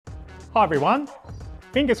Hi everyone,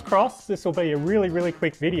 fingers crossed this will be a really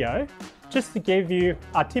quick video just to give you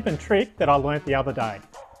a tip and trick that I learnt the other day.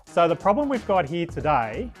 So the problem we've got here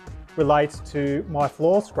today relates to my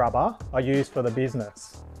floor scrubber I use for the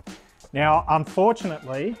business. Now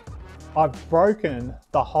unfortunately I've broken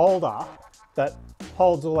the holder that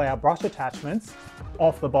holds all our brush attachments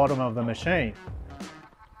off the bottom of the machine.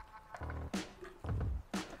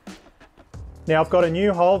 Now I've got a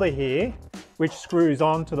new holder here which screws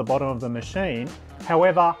on to the bottom of the machine.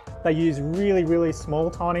 However, they use really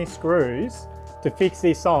small tiny screws to fix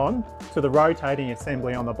this on to the rotating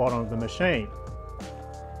assembly on the bottom of the machine.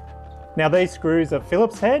 Now these screws are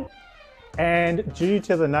Phillips head, and due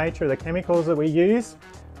to the nature of the chemicals that we use,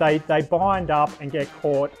 they bind up and get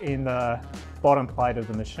caught in the bottom plate of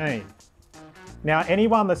the machine. Now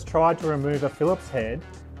anyone that's tried to remove a Phillips head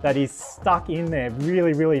that is stuck in there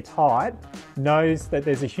really tight knows that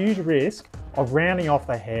there's a huge risk of rounding off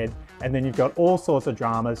the head, and then you've got all sorts of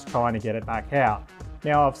dramas trying to get it back out.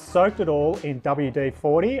 Now I've soaked it all in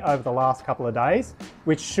WD-40 over the last couple of days,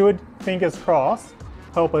 which should, fingers crossed,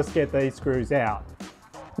 help us get these screws out.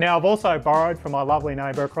 Now I've also borrowed from my lovely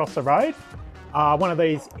neighbour across the road one of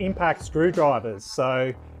these impact screwdrivers.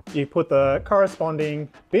 So you put the corresponding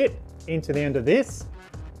bit into the end of this,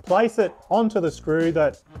 place it onto the screw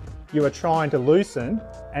that you are trying to loosen,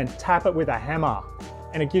 and tap it with a hammer.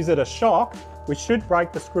 And it gives it a shock, which should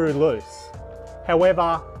break the screw loose.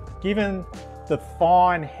 However, given the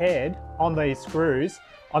fine head on these screws,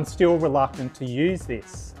 I'm still reluctant to use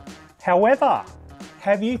this. However,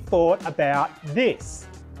 have you thought about this?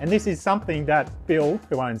 And this is something that Bill,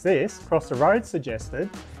 who owns this, across the road, suggested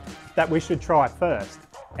that we should try first.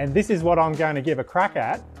 And this is what I'm going to give a crack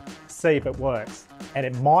at, see if it works. And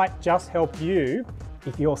it might just help you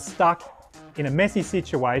if you're stuck in a messy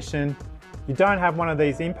situation, you don't have one of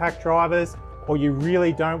these impact drivers, or you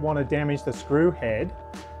really don't want to damage the screw head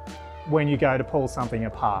when you go to pull something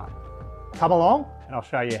apart. Come along and I'll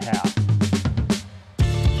show you how.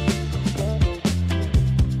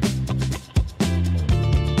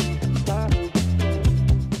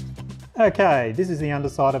 Okay, this is the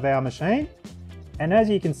underside of our machine, and as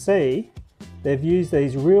you can see, they've used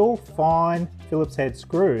these real fine Phillips head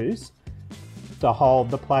screws to hold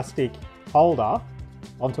the plastic holder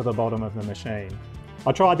onto the bottom of the machine.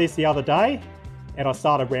 I tried this the other day and I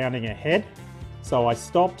started rounding ahead, so I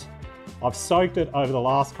stopped. I've soaked it over the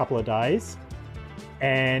last couple of days,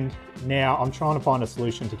 and now I'm trying to find a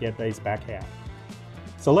solution to get these back out.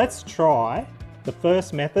 So let's try the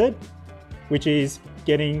first method, which is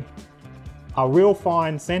getting a real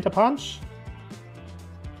fine center punch,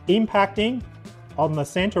 impacting on the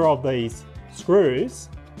center of these screws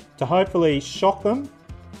to hopefully shock them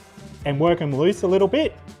and work them loose a little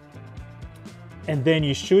bit, and then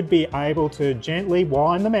you should be able to gently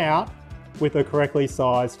wind them out with a correctly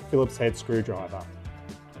sized Phillips head screwdriver.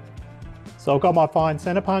 So I've got my fine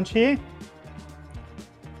center punch here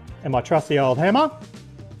and my trusty old hammer.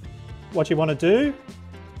 What you want to do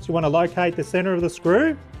is you want to locate the center of the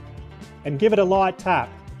screw and give it a light tap.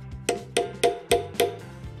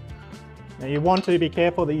 Now you want to be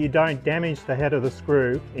careful that you don't damage the head of the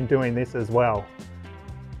screw in doing this as well.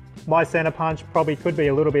 My center punch probably could be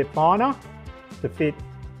a little bit finer to fit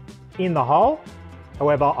in the hole.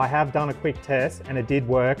 However, I have done a quick test and it did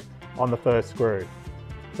work on the first screw.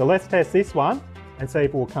 So let's test this one and see if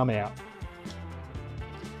it will come out.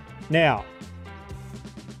 Now,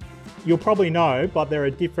 you'll probably know, but there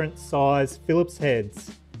are different size Phillips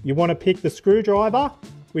heads. You want to pick the screwdriver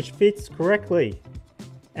which fits correctly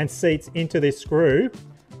and seats into this screw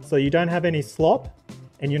so you don't have any slop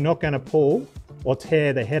and you're not going to pull or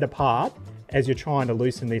tear the head apart as you're trying to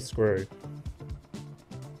loosen this screw.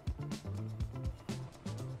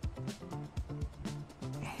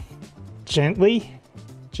 Gently,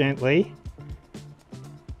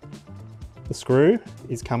 the screw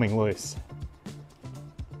is coming loose.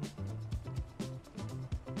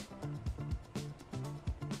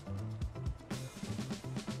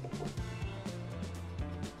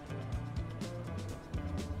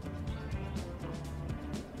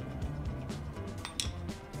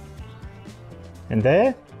 And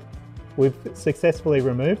there, we've successfully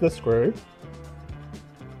removed the screw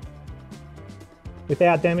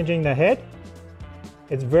without damaging the head.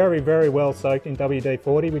 It's very well soaked in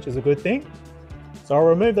WD-40, which is a good thing. So I'll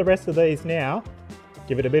remove the rest of these now,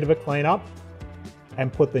 give it a bit of a clean up,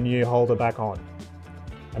 and put the new holder back on.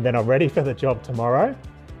 And then I'm ready for the job tomorrow,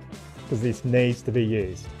 because this needs to be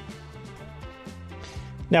used.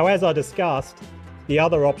 Now, as I discussed, the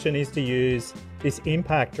other option is to use this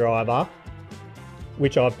impact driver,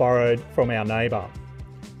 which I've borrowed from our neighbour.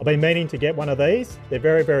 I've been meaning to get one of these. They're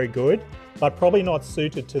very, very good, but probably not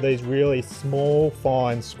suited to these really small,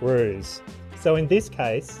 fine screws. So in this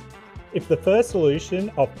case, if the first solution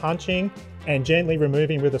of punching and gently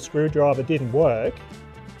removing with a screwdriver didn't work,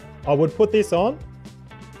 I would put this on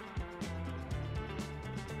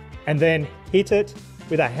and then hit it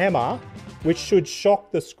with a hammer, which should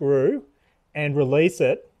shock the screw and release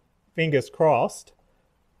it, fingers crossed,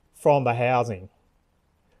 from the housing.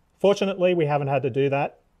 Fortunately, we haven't had to do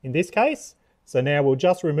that in this case, so now we'll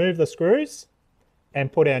just remove the screws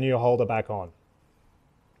and put our new holder back on.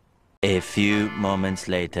 A few moments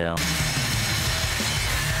later.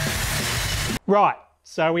 Right,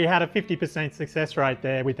 so we had a 50% success rate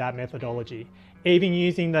there with that methodology. Even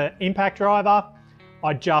using the impact driver,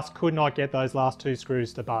 I just could not get those last two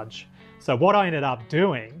screws to budge. So what I ended up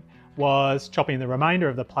doing was chopping the remainder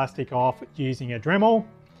of the plastic off using a Dremel,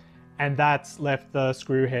 and that's left the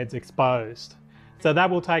screw heads exposed. So that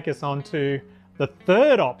will take us on to the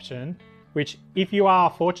third option, which if you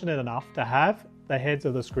are fortunate enough to have the heads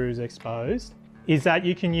of the screws exposed, is that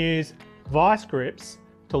you can use vice grips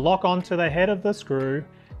to lock onto the head of the screw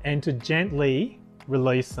and to gently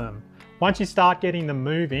release them. Once you start getting them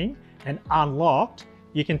moving and unlocked,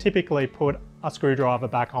 you can typically put a screwdriver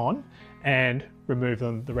back on and remove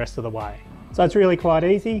them the rest of the way. So it's really quite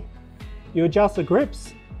easy. You adjust the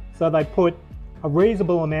grips so they put a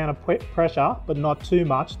reasonable amount of pressure, but not too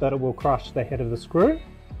much that it will crush the head of the screw.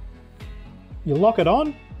 You lock it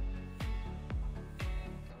on,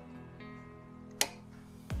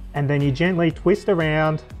 and then you gently twist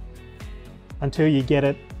around until you get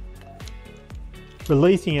it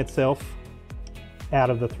releasing itself out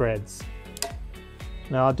of the threads.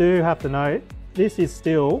 Now I do have to note, this is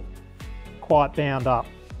still quite bound up,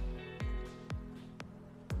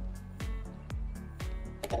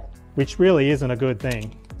 which really isn't a good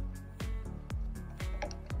thing.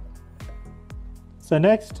 So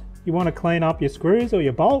next, you want to clean up your screws or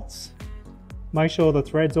your bolts. Make sure the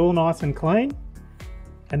thread's all nice and clean.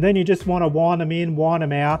 And then you just want to wind them in, wind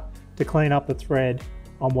them out to clean up the thread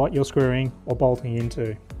on what you're screwing or bolting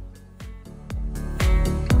into.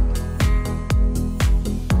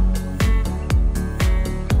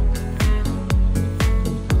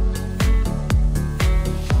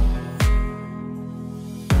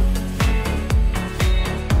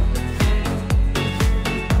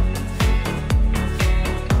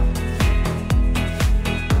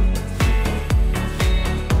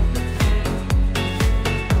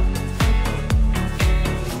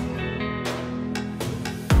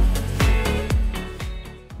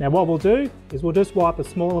 Now what we'll do is we'll just wipe a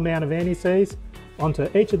small amount of anti-seize onto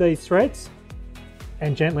each of these threads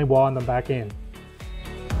and gently wind them back in.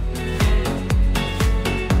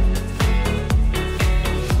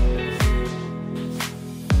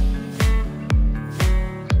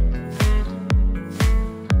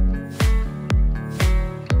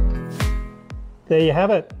 There you have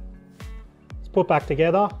it. It's put back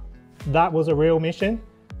together. That was a real mission,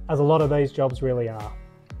 as a lot of these jobs really are.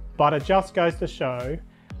 But it just goes to show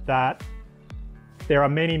that there are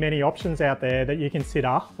many, many options out there that you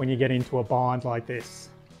consider when you get into a bind like this.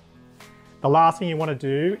 The last thing you want to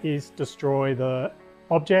do is destroy the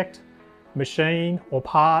object, machine, or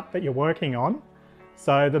part that you're working on.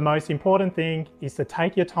 So the most important thing is to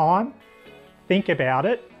take your time, think about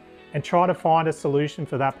it, and try to find a solution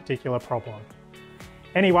for that particular problem.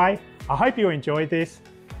 Anyway, I hope you enjoyed this.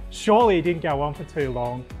 Surely it didn't go on for too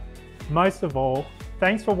long. Most of all,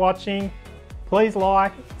 thanks for watching. Please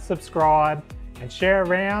like, subscribe, and share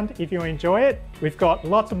around if you enjoy it. We've got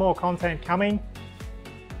lots of more content coming.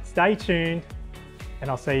 Stay tuned, and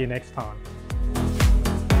I'll see you next time.